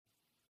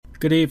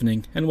Good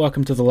evening, and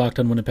welcome to the Locked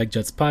On Winnipeg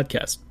Jets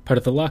podcast, part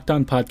of the Locked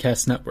On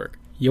Podcast Network,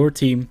 your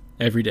team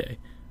every day.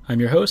 I'm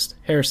your host,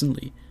 Harrison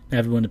Lee, an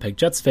avid Winnipeg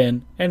Jets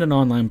fan and an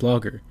online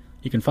blogger.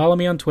 You can follow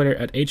me on Twitter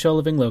at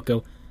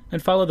HLLivingLoco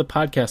and follow the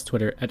podcast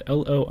Twitter at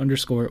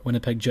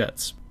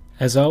LO_WinnipegJets.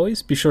 As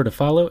always, be sure to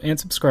follow and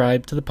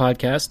subscribe to the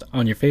podcast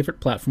on your favorite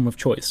platform of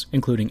choice,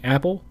 including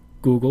Apple,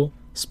 Google,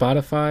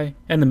 Spotify,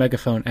 and the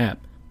Megaphone app.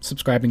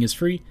 Subscribing is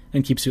free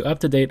and keeps you up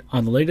to date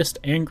on the latest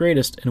and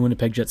greatest in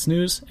Winnipeg Jets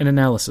news and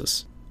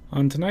analysis.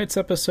 On tonight's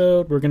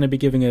episode, we're going to be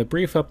giving a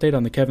brief update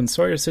on the Kevin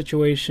Sawyer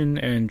situation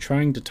and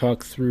trying to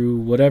talk through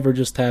whatever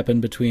just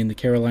happened between the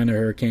Carolina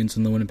Hurricanes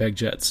and the Winnipeg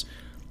Jets.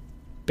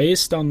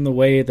 Based on the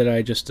way that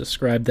I just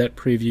described that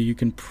preview, you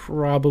can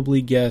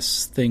probably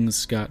guess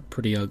things got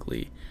pretty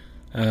ugly.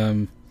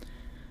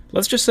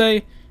 Let's just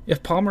say,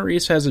 if Paul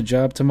Maurice has a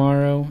job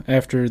tomorrow,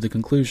 after the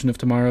conclusion of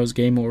tomorrow's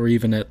game, or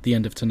even at the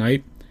end of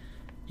tonight,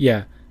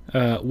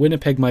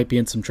 Winnipeg might be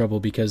in some trouble,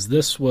 because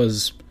this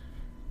was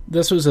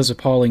as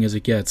appalling as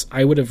it gets.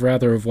 I would have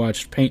rather have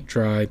watched paint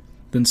dry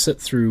than sit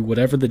through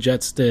whatever the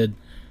Jets did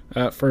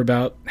for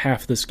about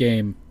half this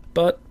game.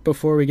 But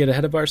before we get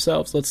ahead of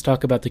ourselves, let's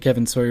talk about the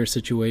Kevin Sawyer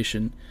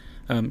situation.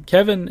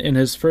 Kevin, in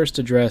his first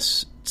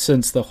address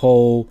since the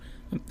whole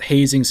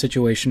hazing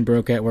situation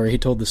broke out, where he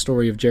told the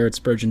story of Jared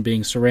Spurgeon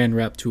being saran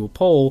wrapped to a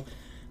pole,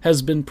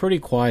 has been pretty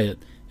quiet,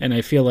 and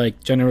I feel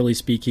like, generally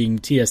speaking,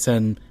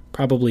 TSN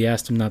probably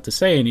asked him not to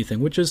say anything,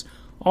 which is,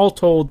 all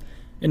told,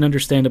 an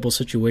understandable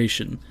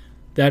situation.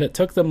 That it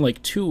took them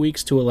like 2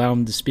 weeks to allow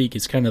him to speak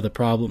is kind of the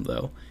problem,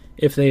 though.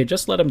 If they had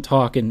just let him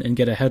talk and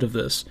get ahead of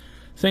this,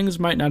 things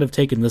might not have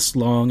taken this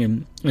long,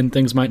 and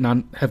things might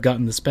not have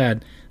gotten this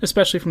bad,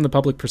 especially from the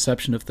public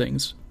perception of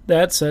things.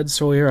 That said,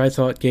 Sawyer, I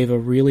thought, gave a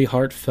really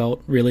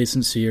heartfelt, really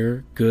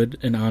sincere, good,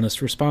 and honest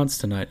response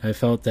tonight. I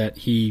felt that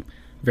he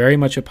very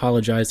much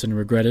apologized and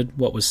regretted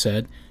what was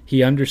said.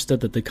 He understood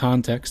that the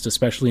context,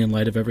 especially in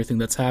light of everything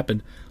that's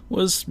happened,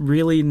 was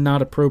really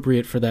not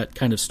appropriate for that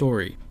kind of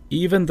story.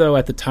 Even though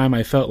at the time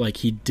I felt like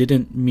he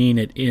didn't mean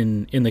it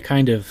in the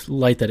kind of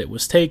light that it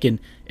was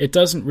taken, it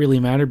doesn't really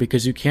matter,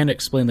 because you can't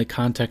explain the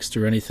context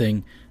or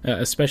anything,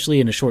 especially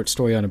in a short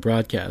story on a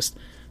broadcast.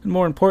 And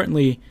more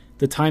importantly,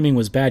 the timing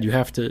was bad. You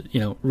have to,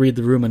 read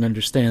the room and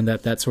understand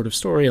that sort of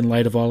story in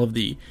light of all of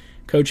the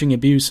coaching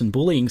abuse and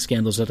bullying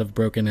scandals that have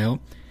broken out.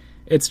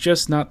 It's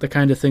just not the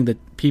kind of thing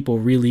that people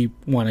really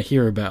want to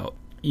hear about.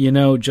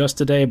 Just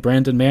today,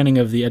 Brandon Manning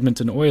of the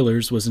Edmonton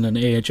Oilers was in an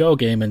AHL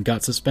game and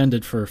got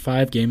suspended for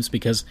 5 games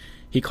because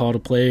he called a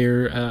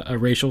player a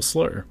racial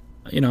slur.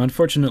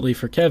 Unfortunately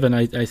for Kevin,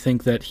 I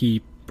think that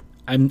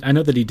I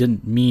know that he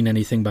didn't mean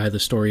anything by the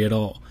story at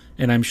all,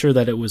 and I'm sure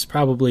that it was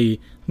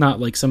probably not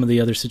like some of the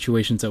other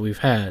situations that we've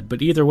had,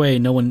 but either way,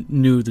 no one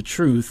knew the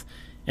truth,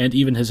 and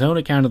even his own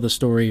account of the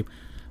story,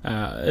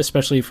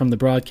 especially from the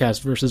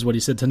broadcast versus what he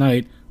said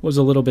tonight, was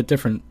a little bit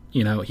different.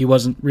 He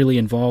wasn't really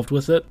involved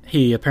with it.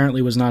 He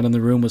apparently was not in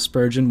the room with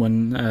Spurgeon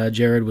when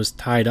Jared was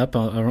tied up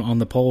on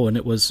the pole, and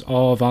it was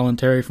all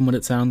voluntary from what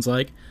it sounds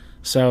like.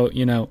 So,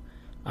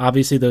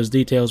 obviously those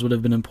details would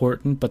have been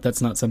important, but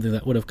that's not something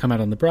that would have come out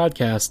on the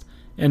broadcast,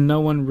 and no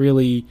one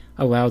really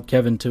allowed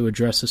Kevin to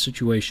address the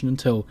situation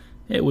until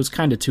it was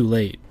kind of too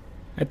late.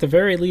 At the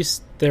very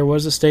least, there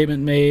was a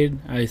statement made.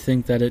 I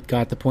think that it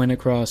got the point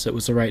across. It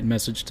was the right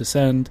message to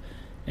send,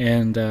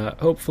 and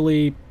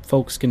hopefully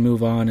folks can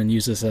move on and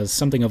use this as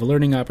something of a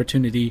learning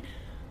opportunity.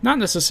 Not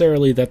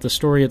necessarily that the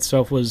story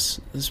itself was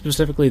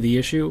specifically the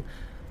issue,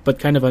 but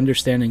kind of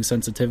understanding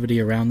sensitivity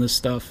around this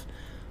stuff,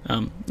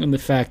 and the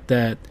fact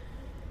that,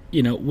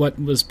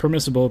 what was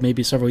permissible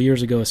maybe several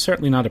years ago is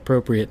certainly not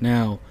appropriate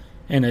now,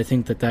 and I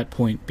think that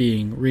point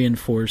being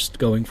reinforced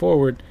going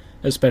forward,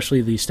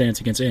 especially the stance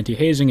against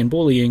anti-hazing and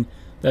bullying,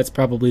 that's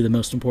probably the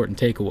most important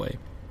takeaway.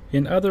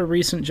 In other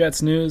recent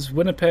Jets news,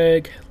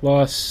 Winnipeg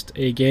lost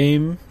a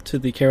game to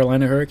the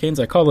Carolina Hurricanes.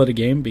 I call it a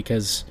game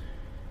because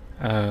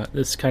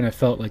this kind of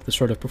felt like the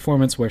sort of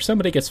performance where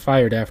somebody gets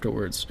fired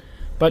afterwards.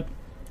 But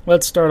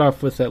let's start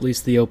off with at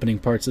least the opening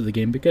parts of the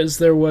game, because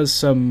there was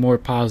some more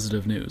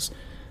positive news.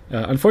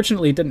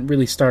 Unfortunately, it didn't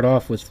really start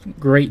off with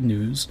great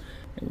news.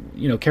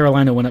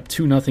 Carolina went up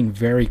 2-0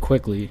 very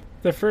quickly.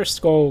 The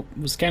first goal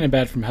was kind of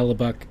bad from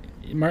Hellebuyck.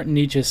 Martin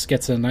Necas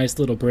gets a nice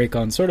little break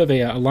on sort of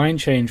a line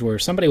change where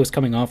somebody was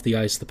coming off the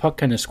ice. The puck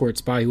kind of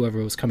squirts by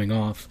whoever was coming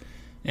off.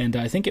 And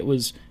I think it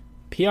was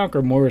Pionk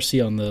or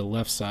Morrissey on the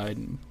left side.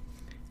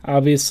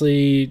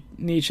 Obviously,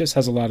 Necas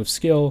has a lot of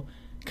skill,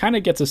 kind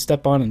of gets a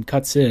step on and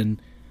cuts in.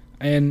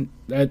 And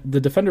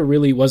the defender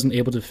really wasn't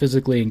able to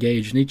physically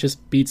engage. Necas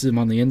beats him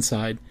on the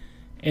inside.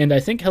 And I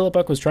think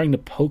Hellebuyck was trying to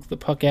poke the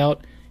puck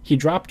out. He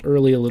dropped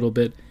early a little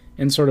bit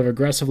and sort of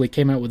aggressively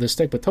came out with his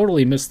stick, but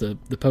totally missed the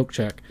poke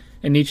check.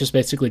 And Necas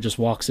basically just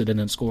walks it in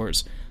and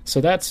scores. So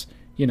that's,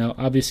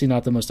 obviously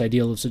not the most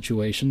ideal of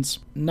situations.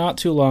 Not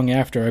too long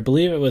after, I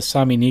believe it was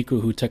Sami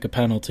Niku who took a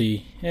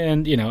penalty.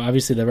 And,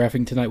 obviously the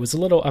reffing tonight was a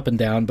little up and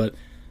down, but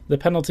the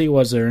penalty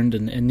was earned,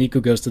 and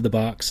Niku goes to the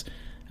box.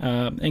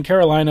 And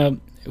Carolina,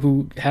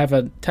 who have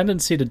a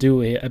tendency to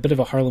do a bit of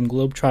a Harlem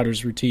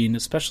Globetrotters routine,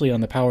 especially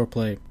on the power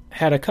play,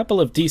 had a couple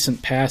of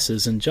decent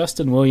passes, and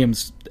Justin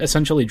Williams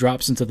essentially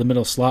drops into the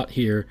middle slot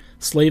here.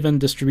 Slavin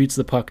distributes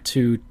the puck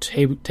to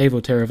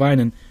Teuvo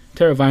Teravainen.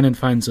 Teravainen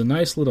finds a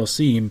nice little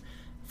seam,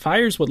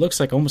 fires what looks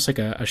like almost like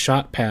a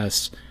shot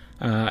pass,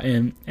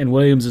 and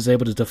Williams is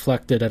able to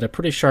deflect it at a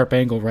pretty sharp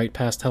angle right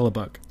past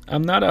Hellebuck.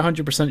 I'm not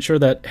 100% sure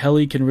that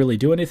Helly can really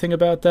do anything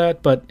about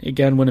that, but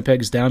again,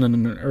 Winnipeg's down in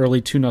an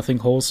early 2-0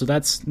 hole, so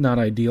that's not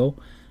ideal.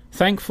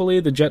 Thankfully,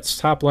 the Jets'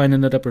 top line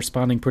ended up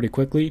responding pretty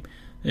quickly.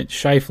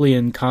 Scheifele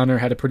and Connor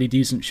had a pretty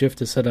decent shift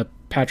to set up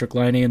Patrick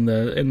Laine in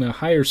the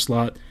higher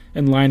slot,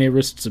 and Laine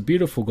risks a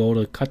beautiful goal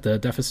to cut the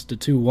deficit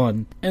to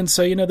 2-1. And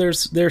so,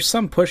 there's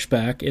some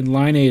pushback, and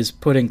Laine is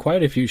putting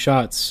quite a few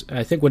shots.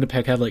 I think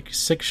Winnipeg had like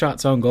 6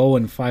 shots on goal,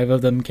 and 5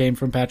 of them came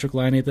from Patrick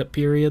Laine that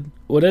period.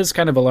 What is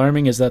kind of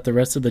alarming is that the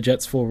rest of the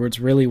Jets forwards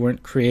really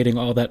weren't creating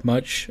all that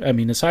much. I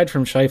mean, aside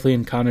from Scheifele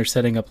and Connor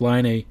setting up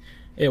Laine,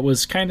 it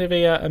was kind of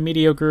a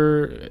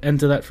mediocre end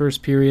to that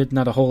first period,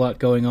 not a whole lot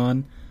going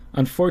on.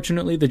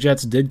 Unfortunately, the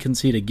Jets did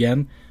concede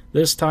again.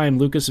 This time,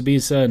 Lukas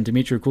Sabisa and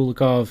Dmitry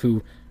Kulikov,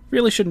 who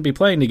really shouldn't be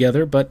playing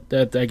together, but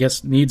I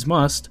guess needs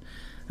must.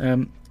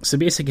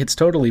 Sabisa gets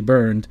totally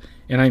burned,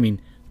 and I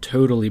mean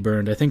totally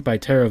burned, I think by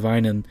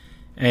Teravainen,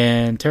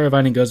 and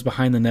Teravainen goes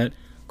behind the net.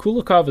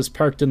 Kulikov is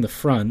parked in the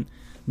front.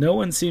 No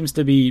one seems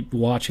to be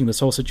watching this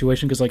whole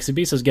situation because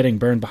Sabisa's getting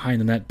burned behind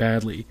the net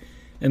badly.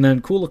 And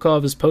then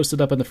Kulikov is posted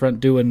up in the front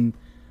doing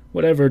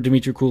whatever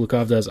Dmitry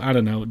Kulikov does, I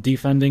don't know,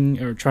 defending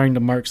or trying to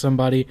mark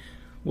somebody,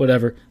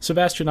 whatever.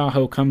 Sebastian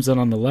Aho comes in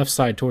on the left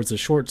side towards the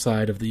short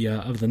side of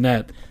the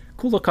net.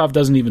 Kulikov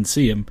doesn't even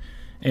see him,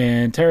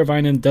 and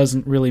Teravainen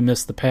doesn't really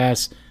miss the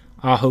pass.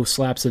 Aho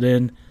slaps it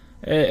in.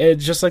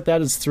 Just like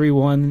that, it's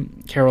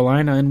 3-1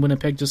 Carolina, and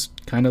Winnipeg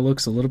just kind of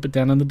looks a little bit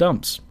down in the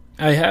dumps.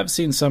 I have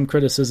seen some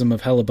criticism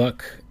of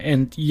Hellebuck,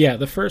 and yeah,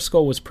 the first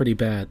goal was pretty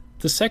bad.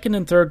 The second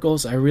and third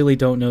goals, I really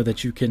don't know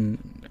that you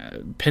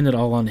can pin it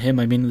all on him.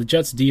 I mean, the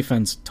Jets'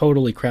 defense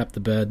totally crapped the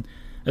bed,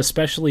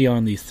 especially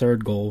on the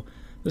third goal.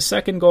 The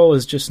second goal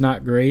is just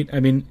not great. I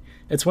mean,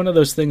 it's one of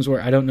those things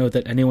where I don't know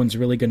that anyone's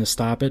really going to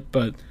stop it,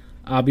 but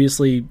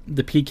obviously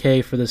the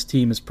PK for this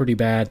team is pretty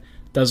bad.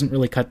 Doesn't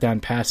really cut down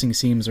passing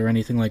seams or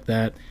anything like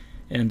that.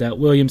 And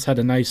Williams had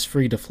a nice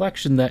free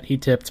deflection that he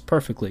tipped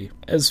perfectly.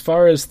 As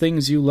far as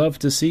things you love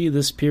to see,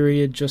 this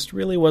period just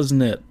really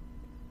wasn't it.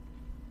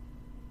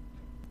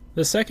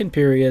 The second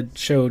period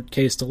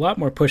showcased a lot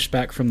more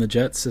pushback from the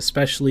Jets,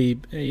 especially,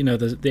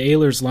 the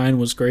Ehlers line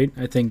was great.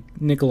 I think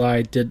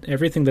Nikolai did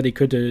everything that he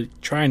could to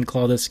try and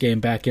claw this game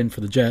back in for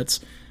the Jets.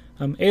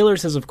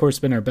 Ehlers has, of course,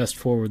 been our best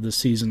forward this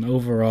season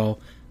overall.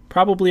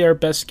 Probably our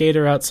best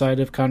skater outside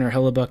of Connor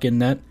Hellebuck in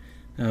net.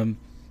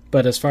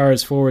 But as far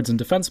as forwards and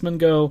defensemen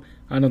go,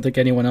 I don't think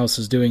anyone else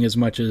is doing as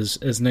much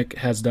as Nick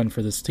has done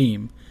for this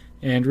team.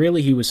 And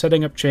really, he was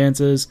setting up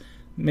chances,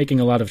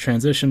 making a lot of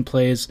transition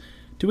plays,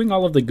 doing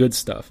all of the good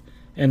stuff.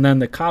 And then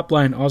the Copp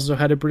line also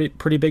had a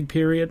pretty big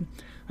period.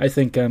 I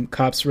think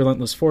Copp's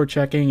relentless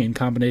forechecking in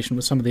combination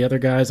with some of the other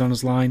guys on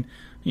his line,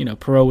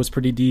 Perreault was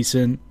pretty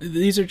decent.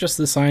 These are just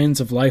the signs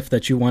of life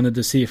that you wanted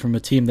to see from a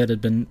team that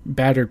had been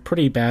battered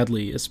pretty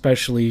badly,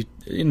 especially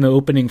in the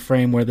opening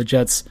frame where the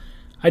Jets,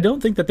 I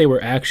don't think that they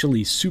were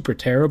actually super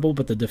terrible,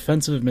 but the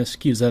defensive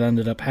miscues that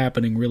ended up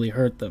happening really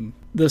hurt them.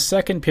 The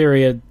second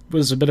period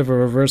was a bit of a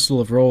reversal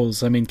of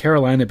roles. I mean,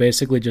 Carolina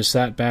basically just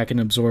sat back and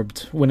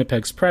absorbed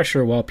Winnipeg's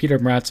pressure, while Peter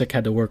Mrazek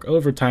had to work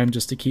overtime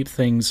just to keep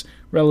things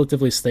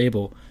relatively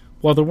stable.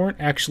 While there weren't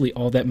actually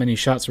all that many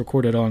shots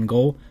recorded on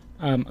goal,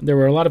 there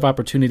were a lot of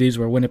opportunities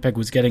where Winnipeg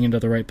was getting into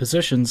the right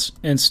positions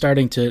and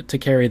starting to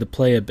carry the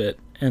play a bit.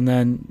 And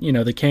then,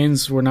 the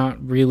Canes were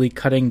not really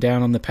cutting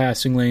down on the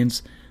passing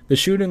lanes. The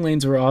shooting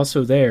lanes were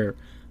also there,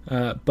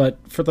 but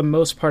for the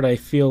most part, I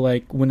feel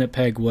like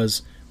Winnipeg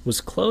was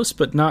close,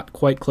 but not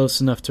quite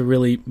close enough to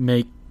really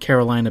make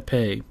Carolina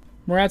pay.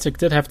 Mrazek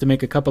did have to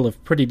make a couple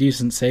of pretty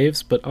decent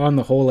saves, but on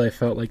the whole, I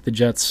felt like the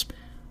Jets,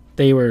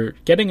 they were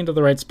getting into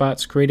the right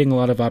spots, creating a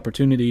lot of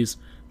opportunities,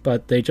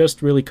 but they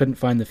just really couldn't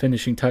find the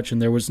finishing touch,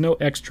 and there was no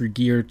extra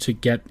gear to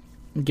get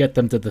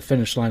them to the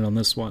finish line on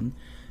this one.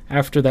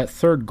 After that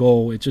third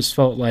goal, it just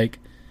felt like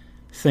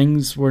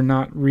things were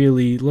not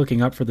really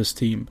looking up for this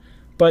team.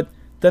 But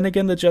then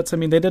again, the Jets,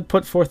 they did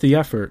put forth the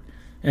effort,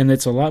 and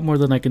it's a lot more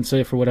than I can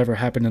say for whatever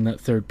happened in that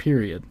third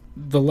period.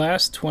 The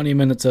last 20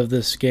 minutes of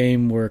this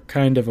game were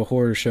kind of a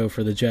horror show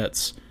for the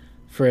Jets.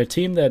 For a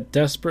team that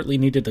desperately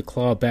needed to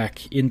claw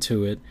back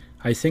into it,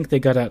 I think they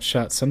got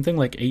outshot something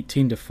like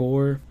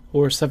 18-4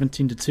 or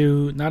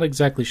 17-2, not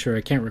exactly sure,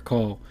 I can't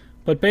recall.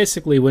 But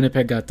basically,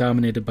 Winnipeg got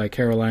dominated by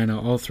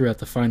Carolina all throughout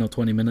the final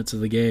 20 minutes of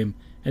the game,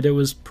 and it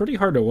was pretty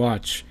hard to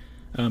watch.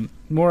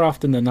 More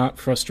often than not,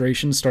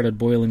 frustration started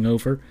boiling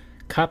over.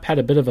 Copp had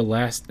a bit of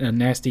a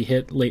nasty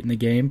hit late in the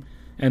game,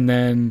 and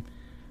then,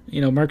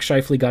 Mark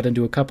Scheifele got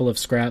into a couple of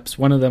scraps,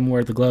 one of them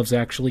where the gloves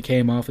actually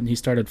came off and he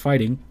started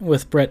fighting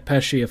with Brett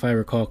Pesce, if I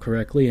recall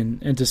correctly,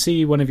 and to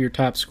see one of your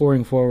top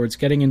scoring forwards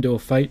getting into a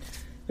fight,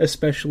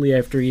 especially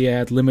after he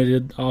had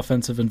limited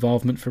offensive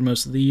involvement for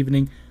most of the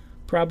evening,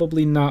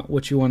 probably not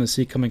what you want to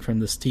see coming from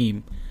this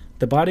team.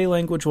 The body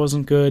language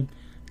wasn't good.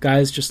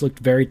 Guys just looked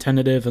very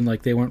tentative and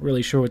like they weren't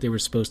really sure what they were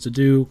supposed to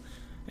do.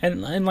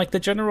 And like the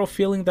general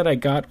feeling that I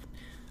got,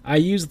 I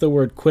used the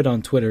word quit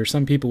on Twitter.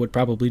 Some people would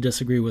probably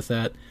disagree with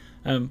that.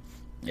 No,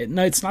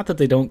 it's not that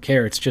they don't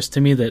care. It's just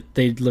to me that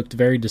they looked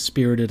very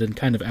dispirited and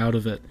kind of out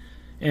of it.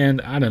 And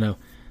I don't know.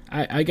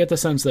 I get the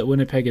sense that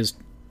Winnipeg is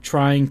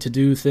trying to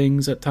do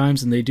things at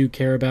times and they do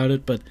care about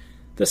it, but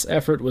this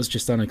effort was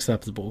just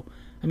unacceptable.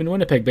 I mean,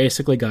 Winnipeg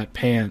basically got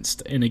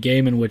pantsed in a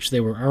game in which they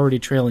were already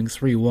trailing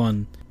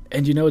 3-1.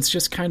 And it's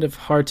just kind of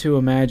hard to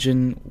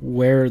imagine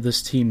where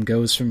this team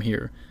goes from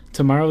here.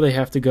 Tomorrow they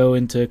have to go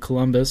into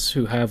Columbus,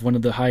 who have one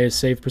of the highest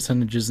save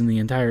percentages in the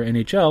entire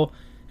NHL,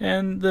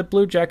 and the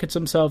Blue Jackets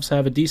themselves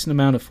have a decent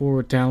amount of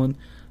forward talent,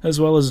 as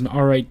well as an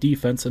alright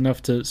defense,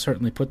 enough to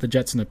certainly put the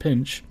Jets in a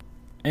pinch.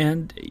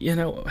 And,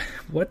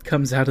 what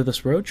comes out of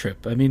this road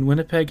trip? I mean,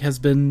 Winnipeg has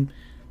been,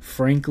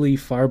 frankly,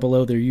 far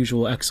below their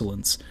usual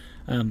excellence.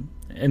 And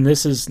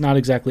this is not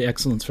exactly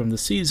excellence from the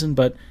season,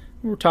 but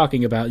we're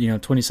talking about,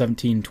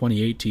 2017,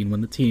 2018, when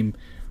the team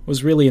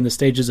was really in the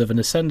stages of an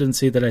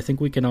ascendancy that I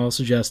think we can all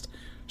suggest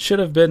should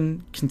have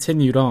been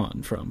continued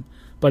on from.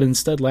 But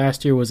instead,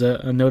 last year was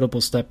a notable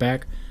step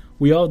back.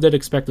 We all did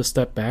expect a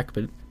step back,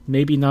 but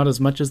maybe not as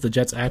much as the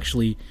Jets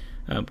actually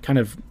kind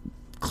of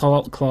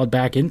clawed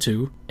back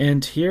into.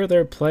 And here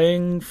they're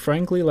playing,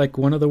 frankly, like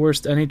one of the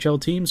worst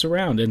NHL teams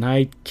around, and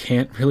I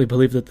can't really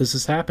believe that this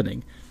is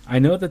happening. I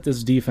know that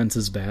this defense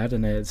is bad,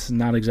 and it's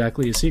not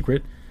exactly a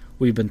secret.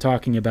 We've been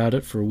talking about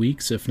it for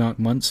weeks, if not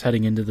months,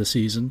 heading into the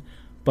season.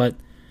 But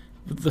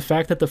the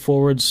fact that the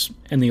forwards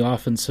and the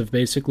offense have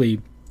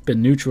basically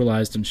been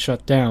neutralized and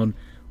shut down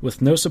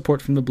with no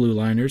support from the blue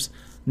liners,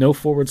 no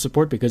forward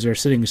support because they're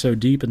sitting so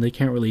deep and they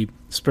can't really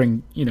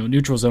spring,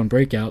 neutral zone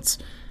breakouts.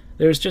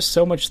 There's just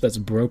so much that's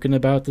broken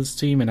about this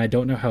team, and I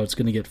don't know how it's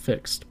going to get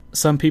fixed.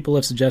 Some people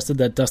have suggested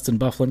that Dustin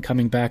Byfuglien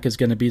coming back is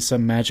going to be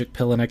some magic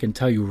pill, and I can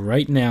tell you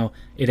right now,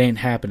 it ain't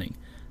happening.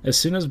 As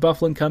soon as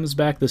Byfuglien comes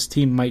back, this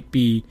team might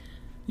be,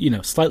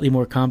 slightly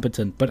more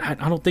competent, but I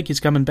don't think he's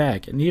coming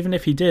back. And even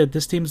if he did,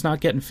 this team's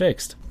not getting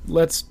fixed.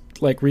 Let's,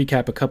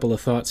 recap a couple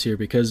of thoughts here,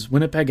 because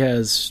Winnipeg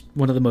has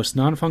one of the most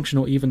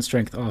non-functional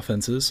even-strength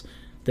offenses.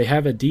 They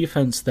have a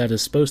defense that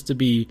is supposed to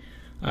be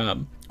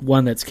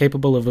one that's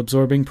capable of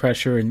absorbing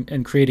pressure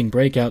and creating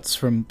breakouts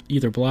from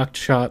either blocked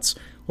shots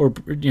or,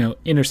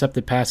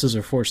 intercepted passes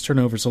or forced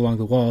turnovers along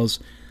the walls.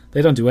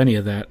 They don't do any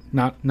of that,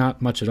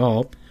 not much at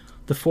all.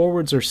 The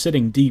forwards are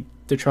sitting deep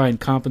to try and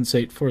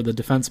compensate for the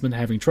defensemen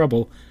having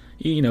trouble,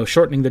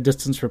 shortening the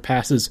distance for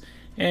passes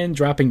and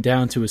dropping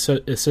down to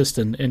assist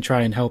and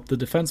try and help the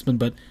defensemen,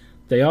 but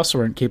they also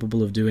aren't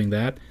capable of doing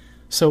that.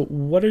 So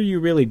what are you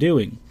really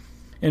doing?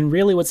 And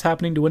really what's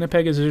happening to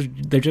Winnipeg is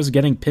they're just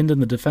getting pinned in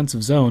the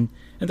defensive zone,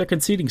 and they're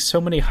conceding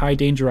so many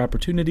high-danger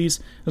opportunities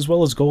as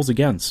well as goals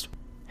against.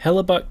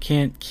 Hellebuyck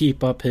can't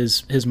keep up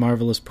his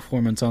marvelous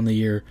performance on the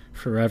year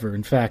forever.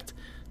 In fact,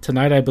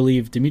 tonight I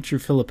believe Dmitry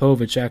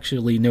Filipovich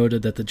actually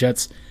noted that the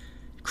Jets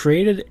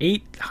created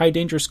 8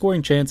 high-danger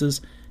scoring chances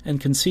and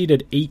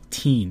conceded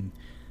 18.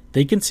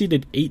 They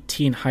conceded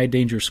 18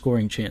 high-danger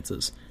scoring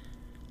chances.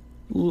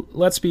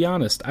 Let's be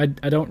honest, I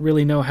don't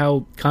really know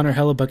how Connor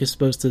Hellebuyck is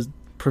supposed to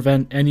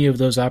prevent any of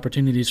those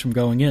opportunities from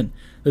going in.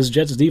 This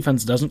Jets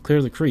defense doesn't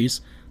clear the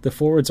crease. The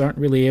forwards aren't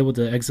really able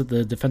to exit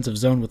the defensive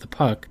zone with the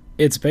puck.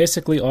 It's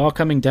basically all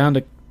coming down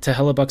to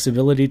Hellebuck's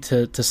ability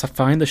to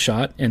find the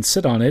shot and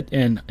sit on it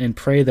and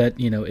pray that,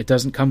 it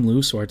doesn't come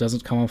loose or it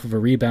doesn't come off of a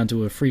rebound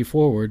to a free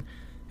forward.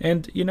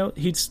 And,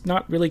 he's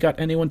not really got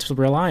anyone to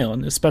rely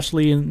on,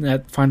 especially in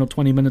that final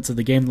 20 minutes of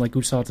the game like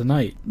we saw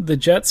tonight. The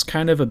Jets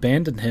kind of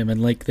abandoned him,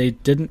 and they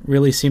didn't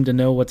really seem to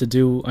know what to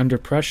do under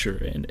pressure.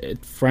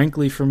 And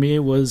frankly, for me,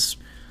 it was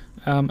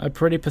a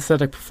pretty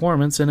pathetic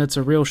performance, and it's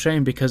a real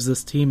shame because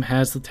this team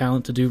has the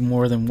talent to do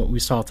more than what we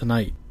saw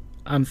tonight.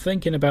 I'm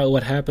thinking about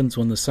what happens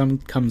when the sun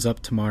comes up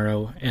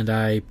tomorrow, and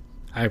I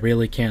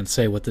really can't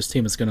say what this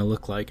team is going to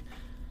look like.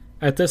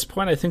 At this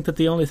point, I think that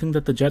the only thing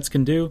that the Jets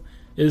can do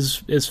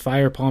is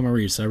fire Paul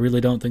Maurice. I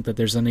really don't think that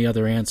there's any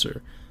other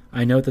answer.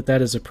 I know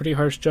that is a pretty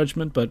harsh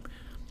judgment, but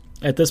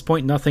at this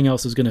point, nothing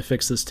else is going to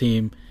fix this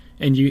team,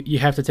 and you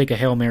have to take a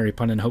Hail Mary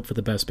punt and hope for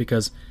the best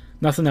because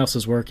nothing else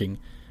is working.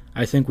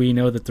 I think we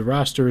know that the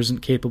roster isn't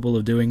capable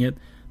of doing it.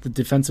 The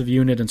defensive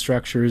unit and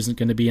structure isn't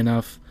going to be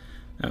enough.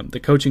 The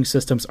coaching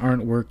systems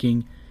aren't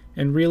working,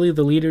 and really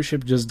the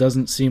leadership just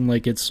doesn't seem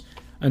like it's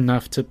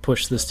enough to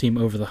push this team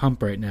over the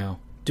hump right now.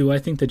 Do I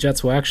think the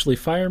Jets will actually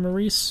fire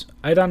Maurice?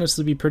 I'd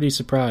honestly be pretty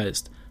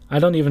surprised. I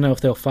don't even know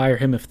if they'll fire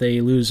him if they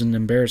lose in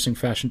embarrassing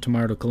fashion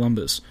tomorrow to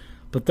Columbus.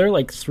 But they're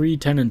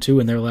 3-10-2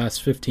 in their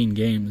last 15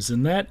 games,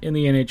 and that in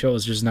the NHL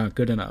is just not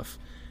good enough.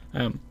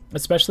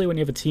 Especially when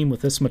you have a team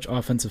with this much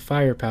offensive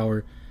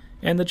firepower,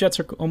 and the Jets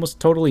are almost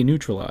totally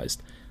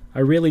neutralized. I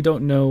really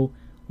don't know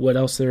what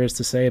else there is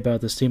to say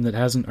about this team that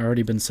hasn't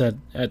already been said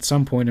at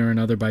some point or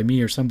another by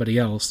me or somebody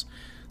else.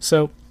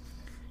 So,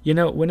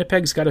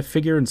 Winnipeg's got to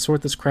figure and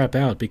sort this crap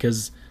out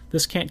because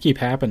this can't keep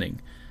happening.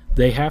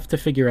 They have to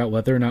figure out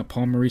whether or not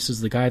Paul Maurice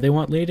is the guy they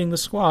want leading the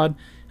squad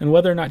and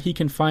whether or not he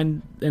can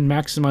find and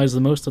maximize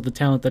the most of the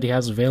talent that he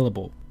has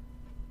available.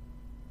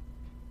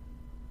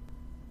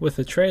 With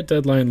the trade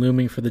deadline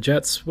looming for the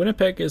Jets,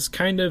 Winnipeg is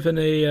kind of in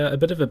a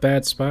bit of a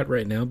bad spot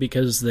right now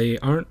because they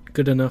aren't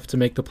good enough to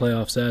make the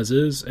playoffs as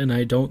is, and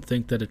I don't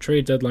think that a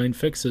trade deadline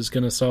fix is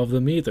going to solve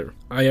them either.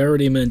 I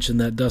already mentioned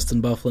that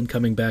Dustin Byfuglien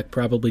coming back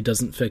probably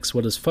doesn't fix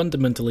what is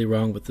fundamentally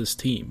wrong with this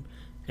team,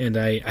 and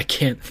I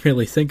can't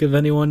really think of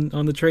anyone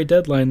on the trade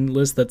deadline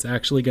list that's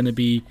actually going to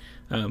be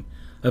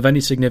of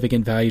any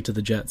significant value to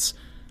the Jets.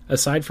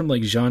 Aside from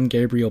like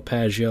Jean-Gabriel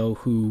Pageau,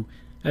 who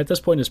at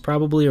this point is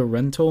probably a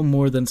rental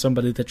more than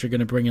somebody that you're going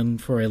to bring in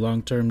for a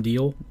long-term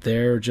deal,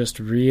 there just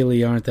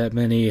really aren't that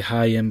many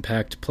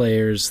high-impact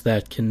players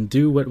that can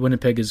do what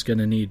Winnipeg is going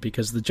to need,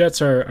 because the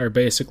Jets are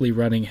basically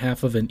running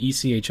half of an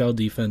ECHL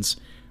defense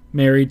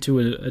married to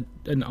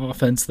an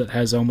offense that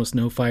has almost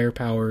no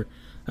firepower.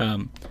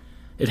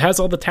 It has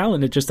all the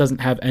talent, it just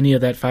doesn't have any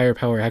of that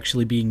firepower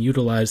actually being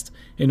utilized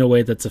in a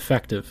way that's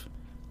effective.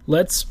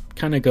 Let's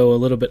kind of go a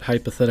little bit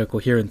hypothetical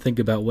here and think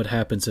about what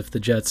happens if the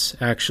Jets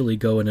actually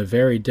go in a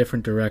very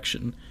different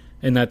direction,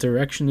 and that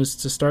direction is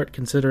to start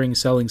considering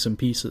selling some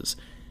pieces.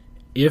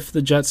 If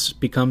the Jets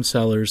become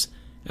sellers,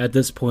 at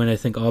this point I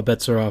think all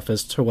bets are off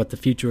as to what the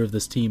future of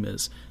this team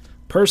is.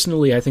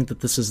 Personally, I think that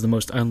this is the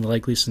most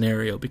unlikely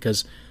scenario,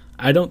 because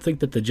I don't think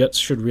that the Jets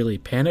should really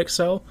panic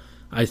sell.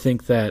 I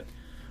think that,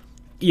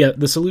 yeah,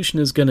 the solution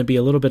is going to be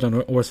a little bit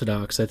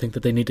unorthodox. I think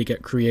that they need to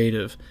get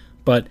creative,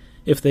 but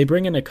if they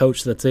bring in a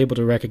coach that's able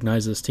to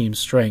recognize this team's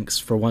strengths,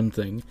 for one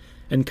thing,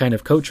 and kind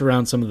of coach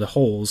around some of the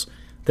holes,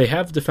 they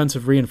have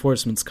defensive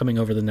reinforcements coming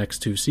over the next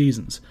 2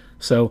 seasons,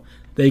 so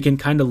they can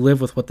kind of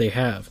live with what they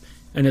have.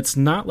 And it's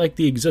not like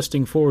the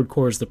existing forward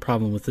core is the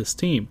problem with this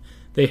team.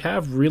 They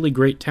have really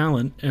great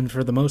talent, and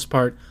for the most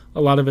part, a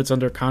lot of it's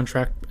under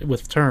contract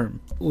with term.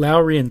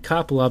 Lowry and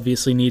Kopp will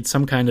obviously need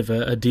some kind of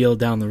a deal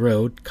down the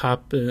road,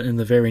 Kopp in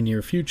the very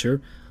near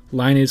future.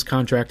 Laine's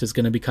contract is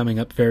going to be coming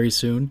up very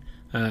soon.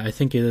 I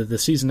think the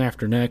season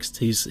after next,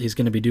 he's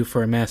going to be due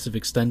for a massive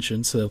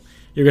extension, so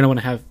you're going to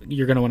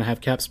want to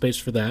have cap space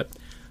for that.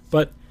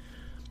 But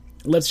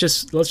let's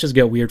just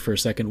get weird for a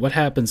second. What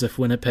happens if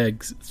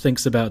Winnipeg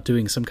thinks about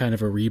doing some kind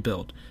of a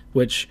rebuild?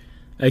 Which,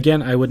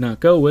 again, I would not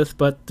go with,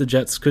 but the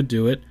Jets could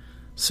do it.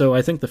 So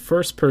I think the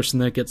first person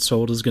that gets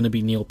sold is going to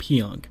be Neil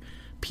Pionk.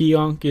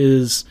 Pionk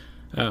is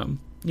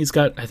he's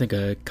got, I think,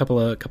 a couple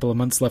of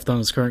months left on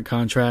his current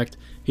contract.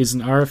 He's an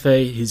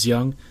RFA. He's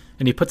young,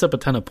 and he puts up a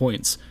ton of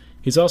points.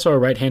 He's also a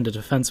right-handed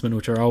defenseman,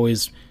 which are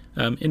always,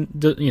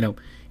 inordinately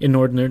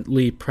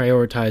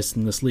prioritized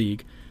in this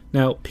league.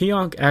 Now,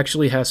 Pionk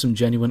actually has some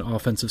genuine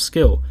offensive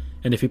skill,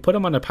 and if you put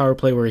him on a power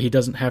play where he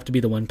doesn't have to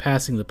be the one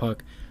passing the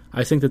puck,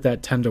 I think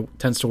that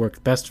tends to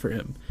work best for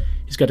him.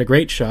 He's got a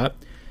great shot.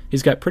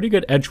 He's got pretty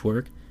good edge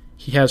work.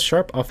 He has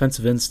sharp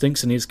offensive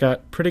instincts, and he's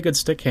got pretty good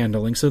stick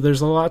handling, so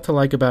there's a lot to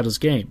like about his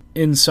game.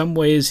 In some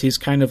ways, he's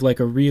kind of like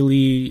a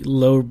really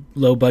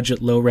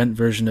low-budget, low-rent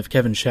version of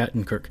Kevin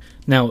Shattenkirk.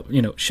 Now,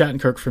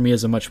 Shattenkirk for me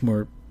is a much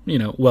more,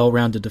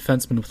 well-rounded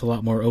defenseman with a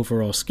lot more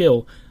overall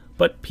skill,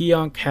 but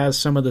Pionk has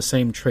some of the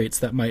same traits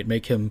that might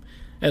make him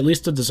at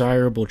least a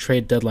desirable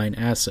trade deadline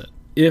asset.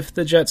 If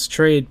the Jets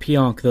trade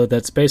Pionk, though,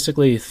 that's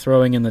basically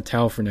throwing in the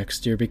towel for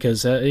next year,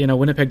 because,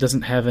 Winnipeg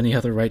doesn't have any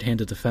other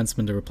right-handed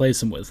defenseman to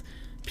replace him with.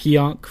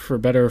 Pionk, for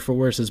better or for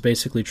worse, is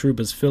basically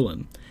Trouba's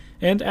fill-in.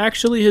 And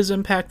actually his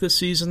impact this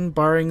season,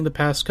 barring the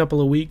past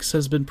couple of weeks,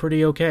 has been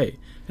pretty okay.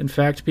 In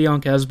fact,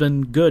 Pionk has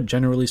been good,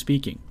 generally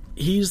speaking.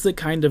 He's the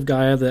kind of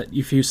guy that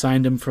if you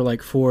signed him for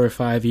like 4 or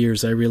 5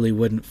 years, I really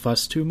wouldn't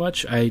fuss too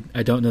much. I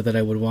don't know that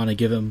I would want to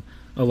give him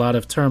a lot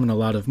of term and a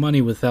lot of money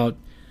without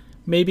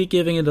maybe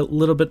giving it a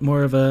little bit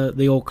more of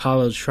the old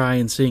college try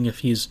and seeing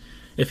if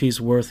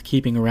he's worth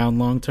keeping around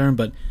long term,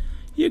 but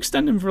you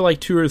extend him for like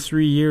 2 or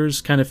 3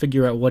 years, kind of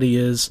figure out what he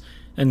is,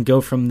 and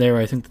go from there.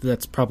 I think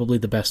that's probably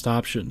the best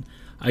option.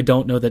 I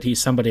don't know that he's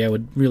somebody I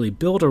would really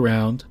build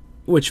around,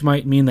 which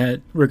might mean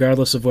that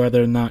regardless of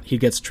whether or not he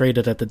gets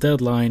traded at the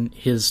deadline,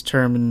 his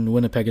term in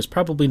Winnipeg is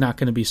probably not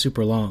going to be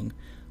super long.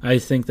 I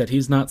think that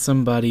he's not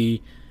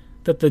somebody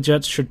that the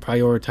Jets should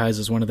prioritize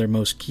as one of their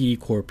most key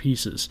core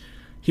pieces.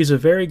 He's a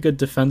very good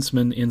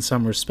defenseman in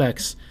some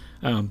respects,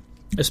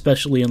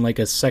 especially in like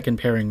a second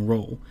pairing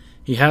role.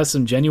 He has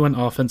some genuine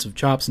offensive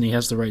chops and he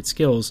has the right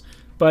skills,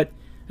 but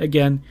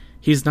again,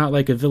 he's not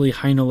like a Ville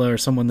Heinola or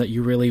someone that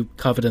you really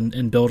covet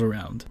and build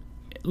around.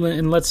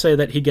 And let's say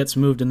that he gets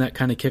moved and that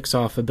kind of kicks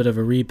off a bit of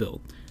a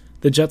rebuild.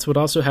 The Jets would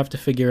also have to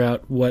figure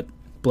out what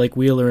Blake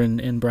Wheeler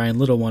and Brian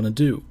Little want to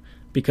do,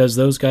 because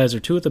those guys are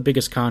 2 of the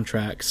biggest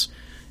contracts,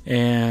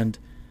 and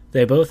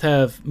they both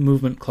have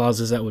movement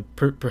clauses that would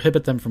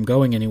prohibit them from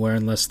going anywhere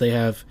unless they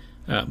have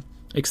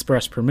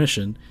express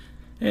permission.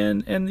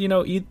 And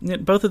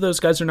both of those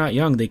guys are not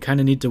young. They kind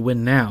of need to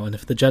win now. And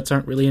if the Jets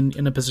aren't really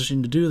in a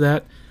position to do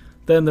that,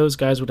 then those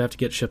guys would have to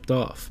get shipped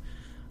off.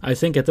 I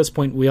think at this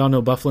point we all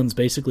know Byfuglien's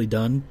basically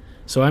done.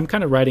 So I'm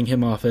kind of writing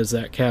him off as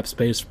that cap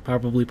space,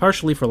 probably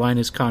partially for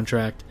Laine's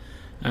contract,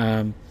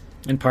 and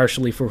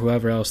partially for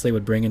whoever else they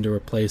would bring in to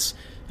replace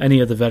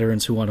any of the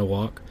veterans who want to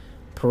walk.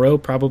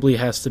 Perreault probably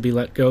has to be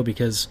let go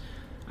because,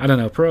 I don't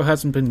know, Perreault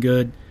hasn't been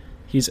good.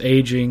 He's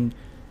aging.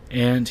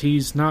 and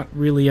he's not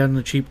really on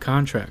a cheap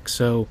contract.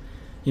 So,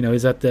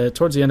 he's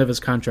towards the end of his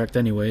contract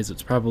anyways.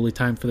 It's probably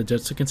time for the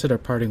Jets to consider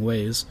parting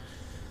ways.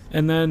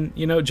 And then,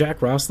 Jack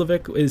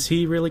Roslovic, is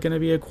he really going to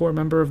be a core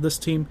member of this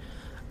team?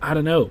 I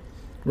don't know.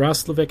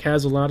 Roslovic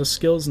has a lot of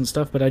skills and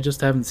stuff, but I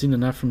just haven't seen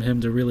enough from him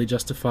to really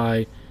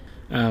justify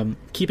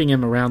keeping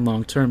him around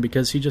long term,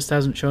 because he just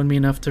hasn't shown me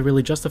enough to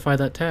really justify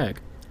that tag.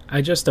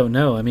 I just don't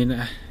know. I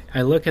mean,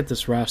 I look at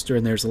this roster,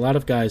 and there's a lot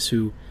of guys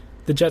who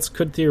the Jets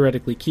could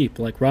theoretically keep.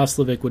 Like,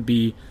 Roslovic would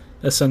be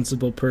a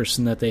sensible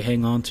person that they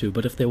hang on to,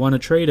 but if they want to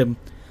trade him,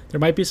 there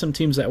might be some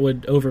teams that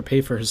would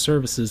overpay for his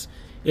services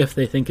if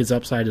they think his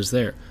upside is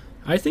there.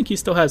 I think he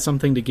still has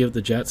something to give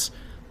the Jets,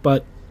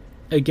 but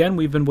again,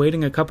 we've been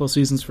waiting a couple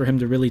seasons for him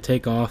to really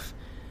take off,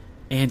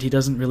 and he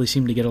doesn't really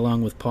seem to get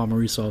along with Paul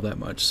Maurice all that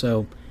much.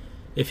 So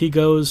if he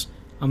goes,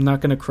 I'm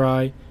not going to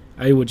cry.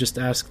 I would just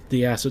ask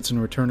the assets in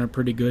return are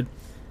pretty good.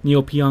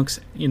 Neil Pionk's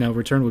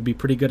return would be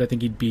pretty good. I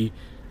think he'd be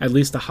at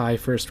least a high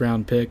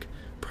first-round pick,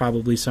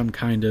 probably some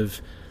kind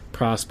of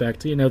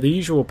prospect, the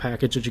usual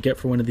package that you get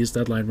for one of these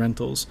deadline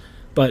rentals.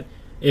 But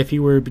if he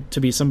were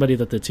to be somebody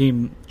that the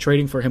team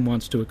trading for him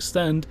wants to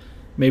extend,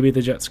 maybe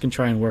the Jets can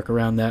try and work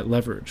around that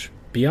leverage.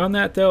 Beyond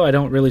that, though, I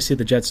don't really see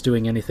the Jets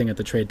doing anything at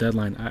the trade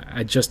deadline.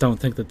 I just don't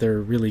think that they're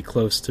really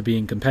close to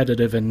being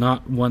competitive, and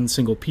not one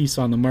single piece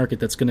on the market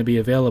that's going to be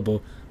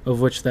available, of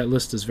which that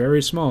list is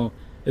very small,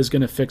 is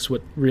going to fix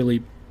what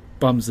really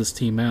bums this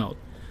team out.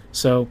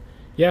 So,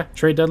 yeah,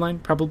 trade deadline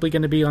probably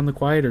going to be on the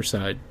quieter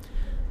side.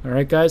 All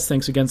right, guys,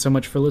 thanks again so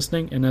much for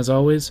listening, and as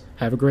always,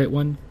 have a great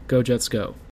one. Go Jets, go.